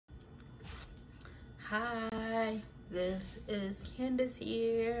Hi, this is Candace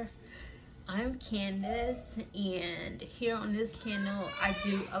here. I'm Candace, and here on this channel I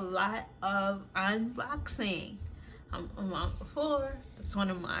do a lot of unboxing. I'm on 4. That's one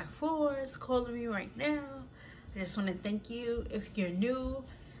of my 4s calling me right now. I just want to thank you if you're new.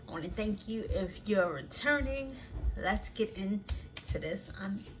 I want to thank you if you're returning. Let's get into this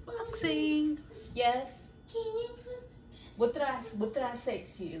unboxing. Yes. What did I say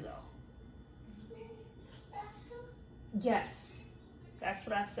to you though? Yes, that's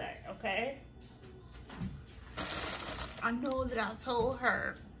what I said, okay? I know that I told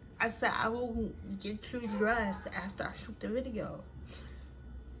her, I said I will get you dressed after I shoot the video.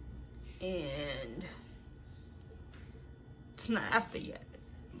 And it's not after yet,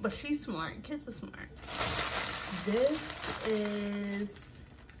 but she's smart, kids are smart. This is,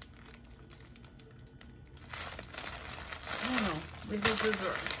 I don't know, this is,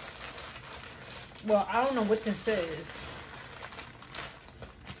 well, I don't know what this is.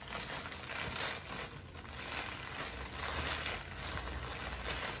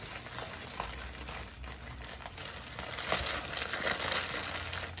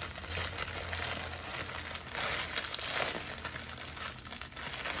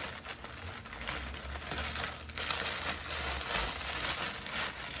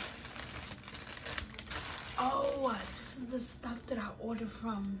 Oh, this is the stuff that I ordered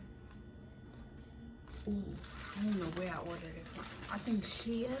from. Ooh, I don't know where I ordered it from. I think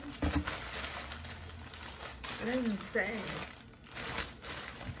Shein. It doesn't say.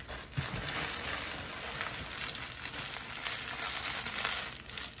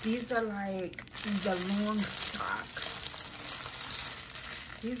 These are like the long socks.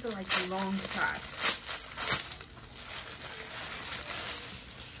 These are like the long socks.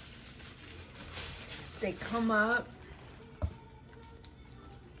 They come up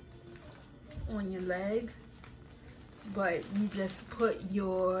on your leg, but you just put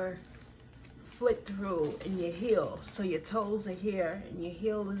your foot through in your heel. So your toes are here and your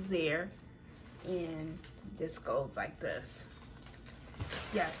heel is there, and this goes like this.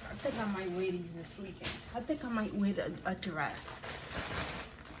 Yes, I think I might wear these this weekend. I think I might wear a dress.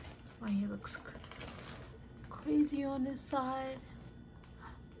 My hair looks crazy on this side.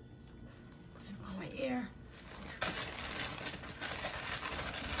 Put it on my ear.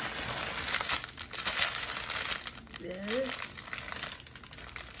 This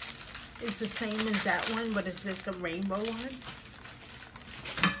is the same as that one, but it's just a rainbow one.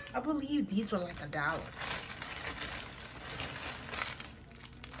 I believe these were like $1.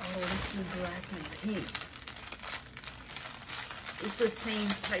 Oh, this is black and pink. It's the same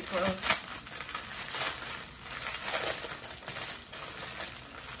type of,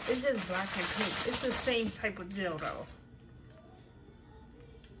 it's just black and pink. It's the same type of dildo.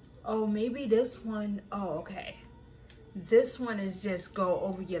 Oh, maybe this one, oh, okay. This one is just go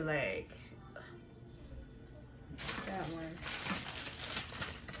over your leg. That one.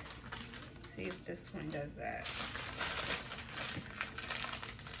 See if this one does that.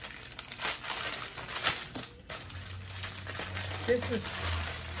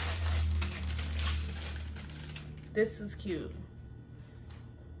 This is cute.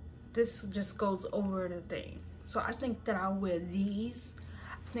 This just goes over the thing. So I think that I'll wear these.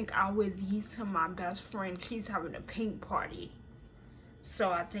 I think I'll wear these to my best friend. She's having a pink party.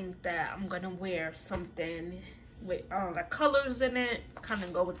 So I think that I'm gonna wear something with all the colors in it. Kind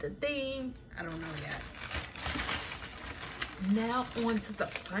of go with the theme. I don't know yet. Now on to the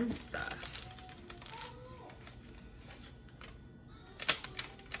fun stuff.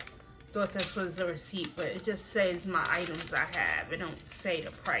 Thought this was the receipt, but it just says my items I have. It don't say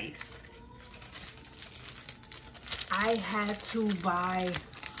the price. I had to buy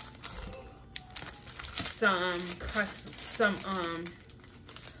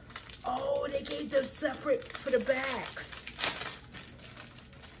oh, they gave them separate for the backs.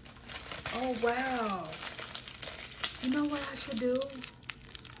 Oh wow. You know what I should do?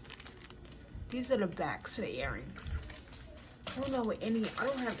 These are the backs for the earrings. I don't know what any, I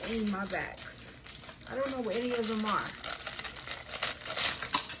don't have any in my backs. I don't know what any of them are.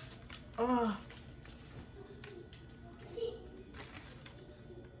 Oh.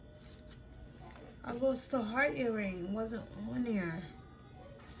 I lost the heart earring, wasn't on there.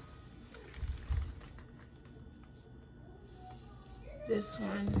 This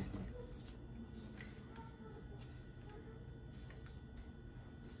one.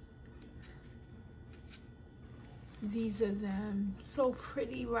 These are them. So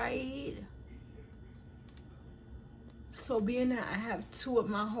pretty, right? So being that I have 2 of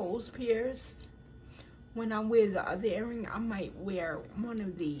my holes pierced, when I wear the other earring, I might wear one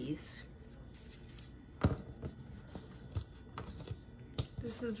of these.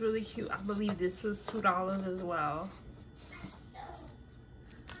 This is really cute. I believe this was $2 as well.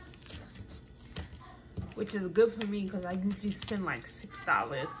 Which is good for me because I usually spend like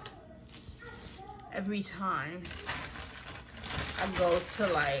 $6 every time I go to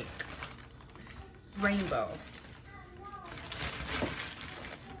like Rainbow.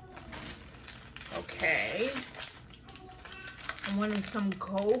 Okay. I wanted some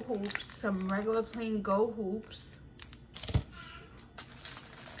gold hoops, some regular plain gold hoops.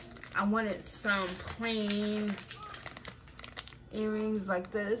 I wanted some plain earrings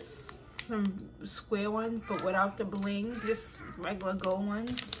like this, some square ones, but without the bling, just regular gold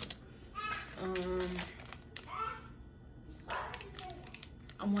ones.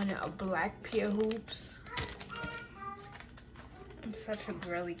 I wanted a black pair of hoops. I'm such a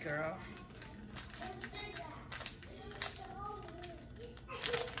girly girl.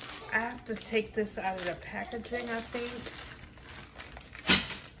 I have to take this out of the packaging, I think.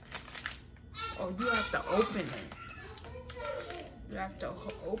 Oh, you have to open it. You have to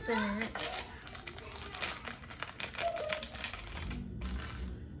open it.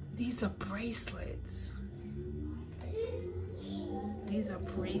 These are bracelets. These are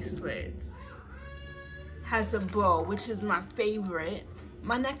bracelets. Has a bow, which is my favorite.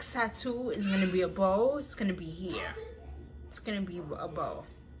 My next tattoo is gonna be a bow. It's gonna be here. It's gonna be a bow.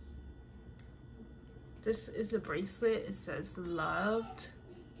 This is the bracelet. It says loved.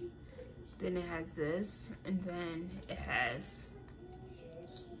 Then it has this, and then it has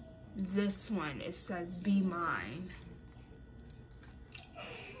this one. It says be mine.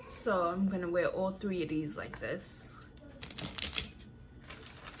 So I'm gonna wear all three of these like this.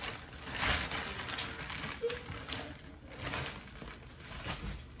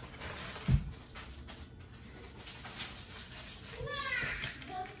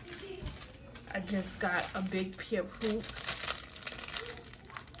 I just got a big pair of hoops.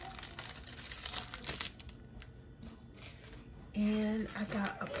 And I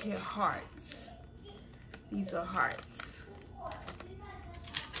got a pair of hearts. These are hearts.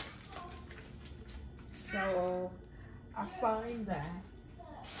 So I find that.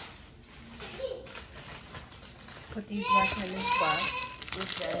 Put these back in this box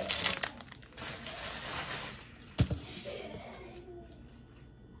with this.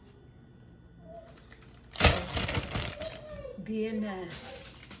 Being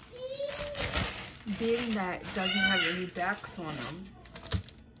that it doesn't have any backs on them,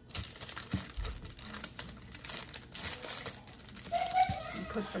 and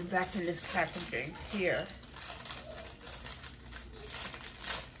put them back in this packaging here.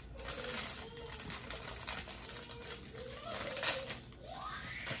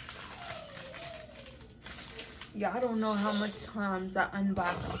 Yeah, I don't know how much times I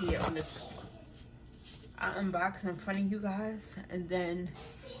unbox here on this. I unbox in front of you guys, and then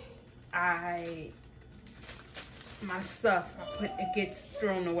my stuff, it gets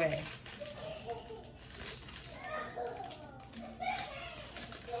thrown away.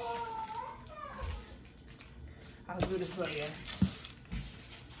 I'll do this later.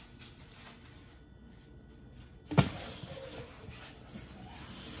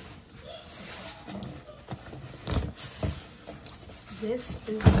 This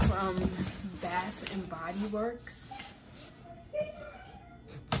is from Bath and Body Works.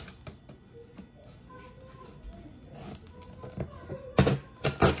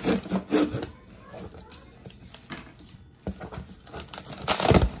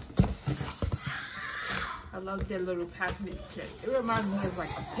 I love their little packaging shit. It reminds me of like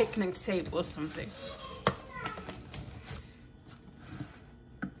a picnic table or something.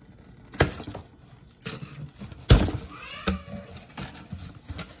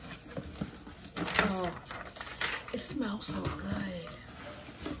 Oh, it smells so good.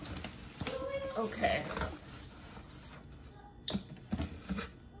 Okay.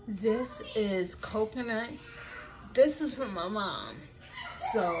 This is coconut. This is from my mom.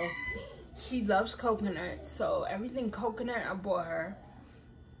 So she loves coconut, so everything coconut I bought her.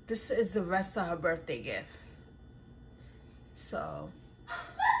 This is the rest of her birthday gift. So,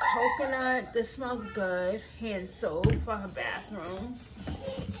 coconut, this smells good. Hand soap for her bathroom.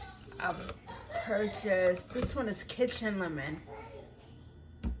 I've purchased, this one is kitchen lemon.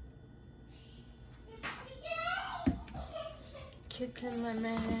 Kitchen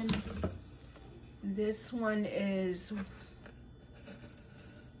lemon. This one is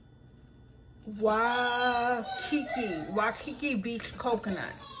Waikiki Beach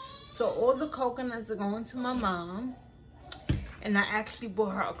coconut. So all the coconuts are going to my mom, and I actually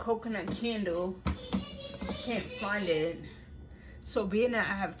bought her a coconut candle. I can't find it. So being that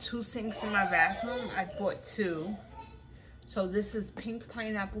I have 2 sinks in my bathroom, I bought 2. So this is Pink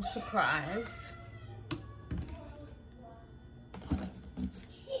Pineapple Surprise.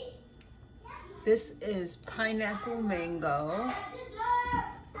 This is Pineapple Mango.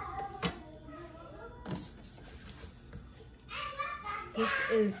 This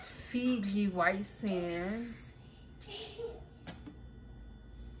is Fiji White Sands.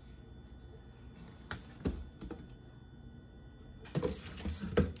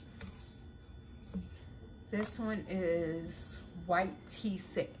 This one is white tea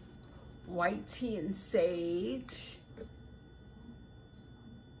and sage.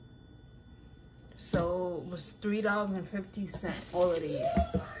 So it was $3.50, all of these.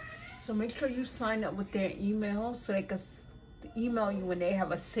 So make sure you sign up with their email so they can email you when they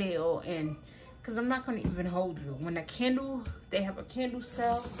have a sale. And because I'm not going to even hold you. When a candle, they have a candle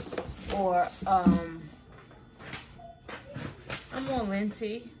sale, or I'm on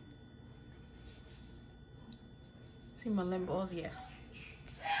Linty. See my limb balls? Yeah.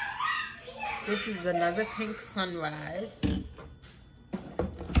 This is another Pink Sunrise.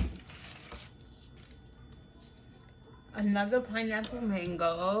 Another Pineapple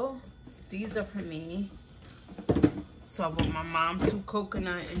Mango. These are for me. So I bought my mom 2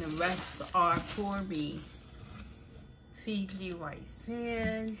 coconut and the rest are for me. Fiji White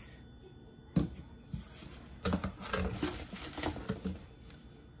Sands.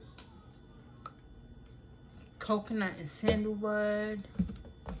 Coconut and sandalwood.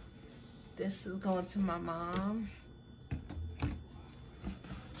 This is going to my mom.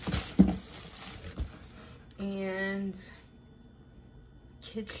 And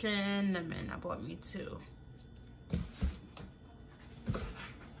kitchen lemon, I bought me 2.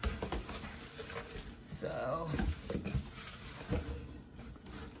 So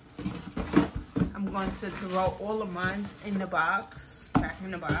I'm going to throw all of mine in the box, back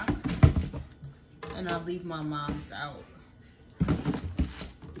in the box, and I'll leave my mom's out.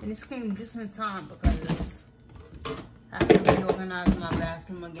 And this came just in time because I have to reorganize my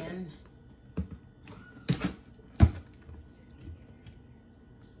bathroom again.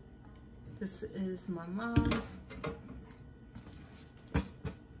 This is my mom's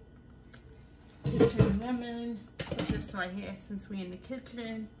kitchen lemon. Put this right here since we're in the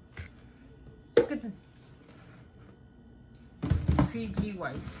kitchen. Look at the Fiji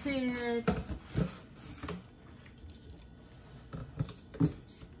White Sand. And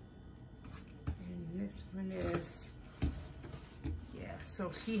this one is, yeah, so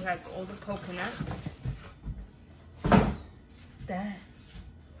she has all the coconuts. That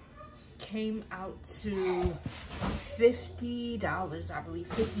came out to $50, I believe,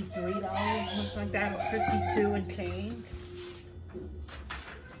 $53, something like that, or 52 and change.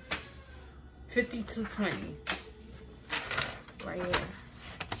 $52.20 right here.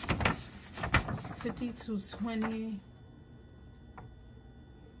 $52.20.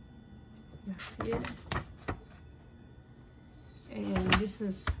 You see it? And this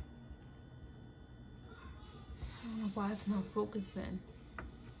is, I don't know why it's not focusing.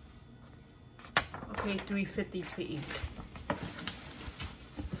 Okay, $3.50 for each.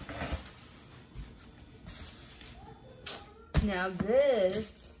 Now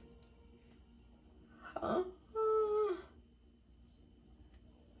this,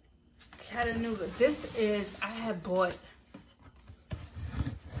 Chattanooga. This is, I had bought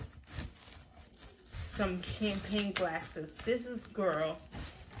some champagne glasses. This is girl,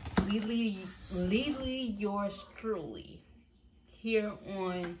 Lily, yours truly, here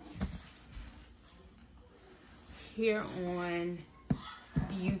on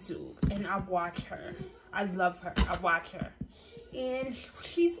YouTube, and I watch her. I love her. I watch her. And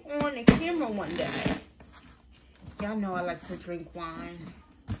she's on the camera one day. Y'all know I like to drink wine.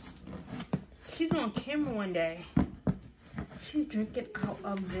 She's on camera one day. She's drinking out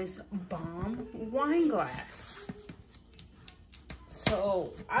of this bomb wine glass.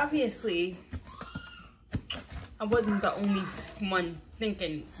 So, obviously, I wasn't the only one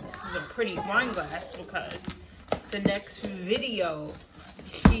thinking this is a pretty wine glass, because the next video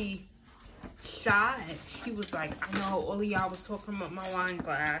she shot, she was like, I know all of y'all was talking about my wine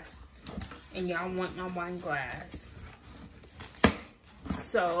glass and y'all want my wine glass.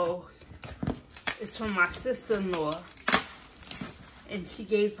 So it's from my sister-in-law, and she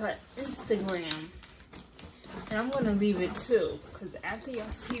gave her Instagram, and I'm gonna leave it too, because after y'all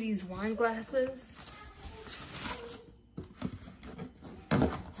see these wine glasses,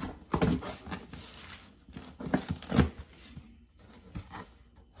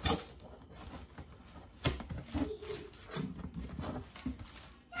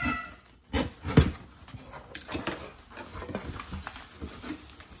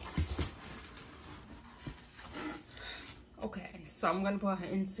 So I'm gonna put her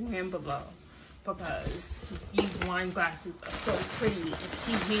Instagram below because these wine glasses are so pretty and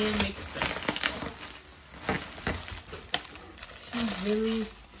she hand mixed them. She really,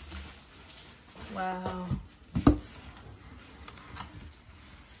 wow.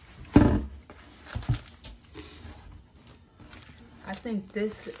 I think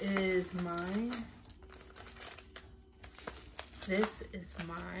this is mine. This is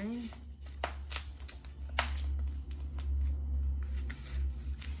mine.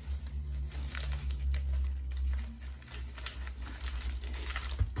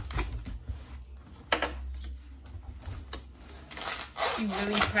 She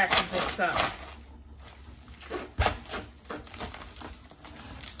really packed this up.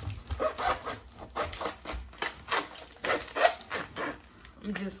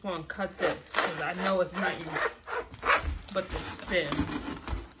 I'm just gonna cut this because I know it's nothing but the stem.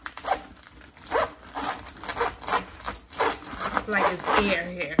 Like it's air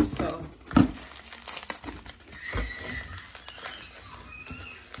here, so.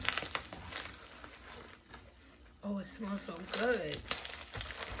 Oh, it smells so good.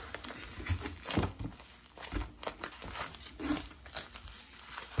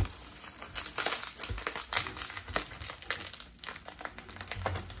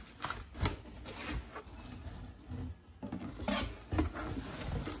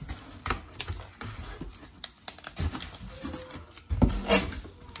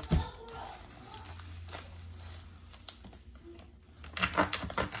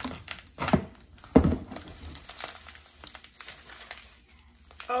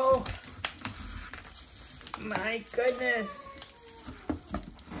 Oh my goodness.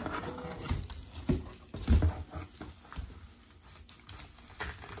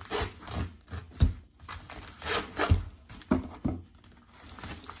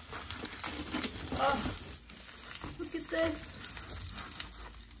 Oh, look at this.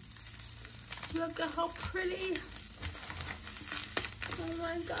 Look at how pretty. Oh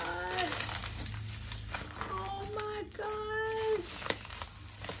my God. Oh my gosh.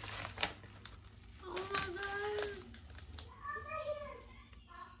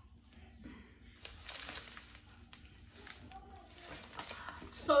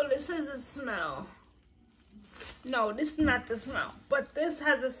 So this is a smell. No, this is not the smell. But this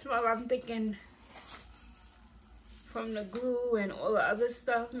has a smell, I'm thinking, from the glue and all the other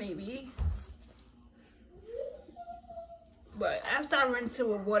stuff, maybe. But after I rinse it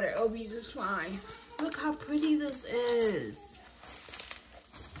with water, it'll be just fine. Look how pretty this is.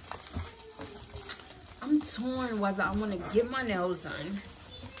 I'm torn whether I want to get my nails done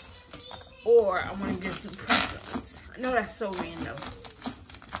or I want to just do press-ons. I know that's so random.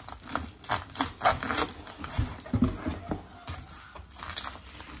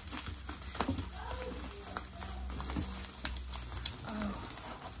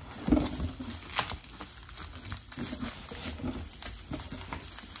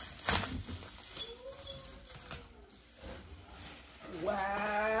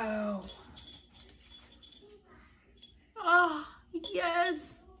 Wow. Oh,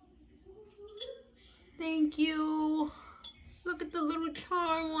 yes. Thank you. Look at the little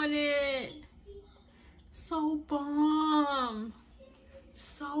charm on it. So bomb.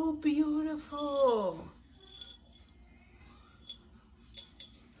 So beautiful.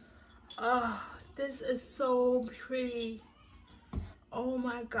 Oh, this is so pretty. Oh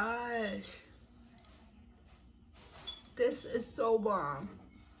my gosh. This is so bomb.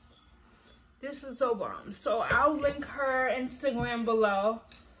 This is so bomb. So I'll link her Instagram below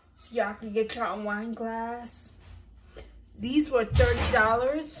so y'all can get y'all wine glass. These were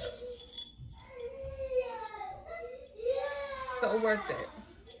 $30. So worth it.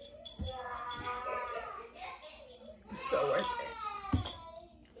 So worth it.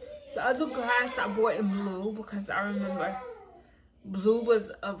 The other glass I bought in blue because I remember blue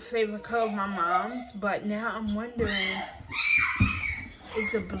was a favorite color of my mom's, but now I'm wondering,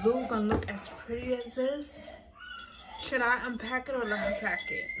 is the blue gonna look as pretty as this? Should I unpack it or let her pack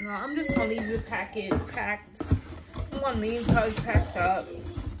it? No, I'm just gonna leave the packet packed. I'm gonna leave hers packed up.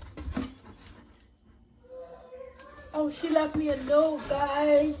 Oh, she left me a note,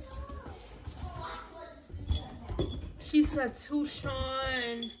 guys. She said to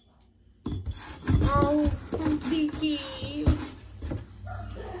Sean. Oh, from Kiki.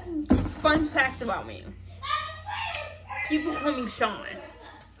 Fun fact about me. People call me Sean.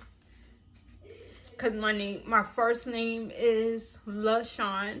 Cause my first name is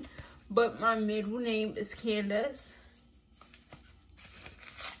LaShawn, but my middle name is Candace.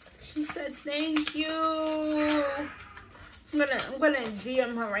 She said thank you I'm gonna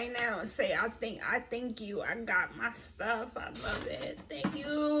DM her right now and say I thank you. I got my stuff. I love it. Thank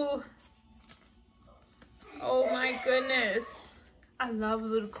you. Oh my goodness. I love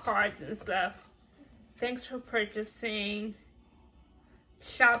little cards and stuff. Thanks for purchasing.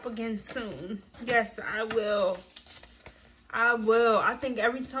 Shop again soon. Yes, I will. I will. I think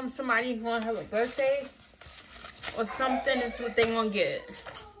every time somebody's gonna have a birthday or something, is what they gonna get.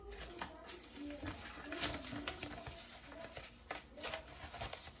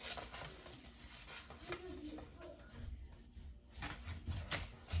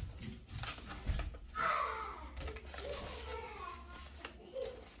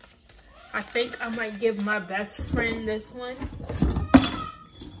 I think I might give my best friend this one.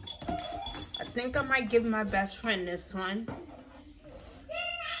 I think I might give my best friend this one.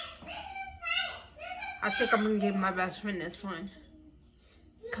 I think I'm gonna give my best friend this one.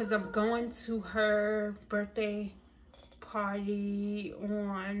 Cause I'm going to her birthday party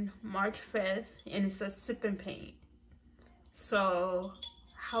on March 5th and it's a sip and paint. So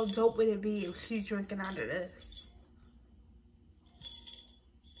how dope would it be if she's drinking out of this?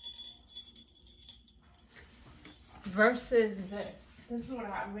 Versus this. This is what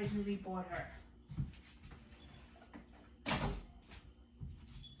I originally bought her.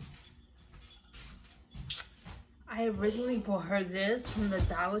 I originally bought her this from the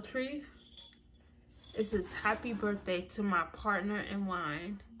Dollar Tree. This is happy birthday to my partner in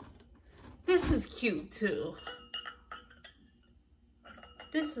wine. This is cute too.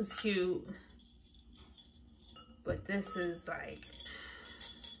 This is cute. But this is like,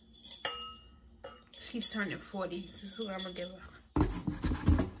 she's turning 40. This is what I'm gonna give her.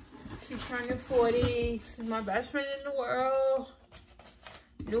 She's turning 40. She's my best friend in the world.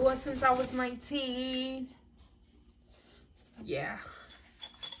 Knew her since I was 19. Yeah.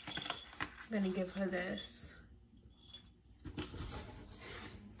 I'm gonna give her this.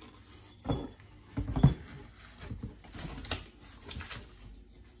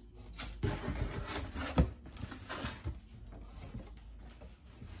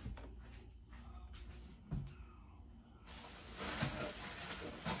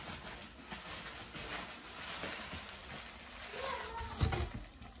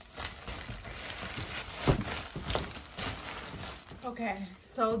 Okay,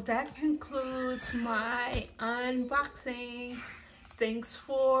 so that concludes my unboxing. Thanks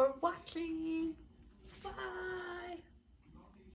for watching. Bye.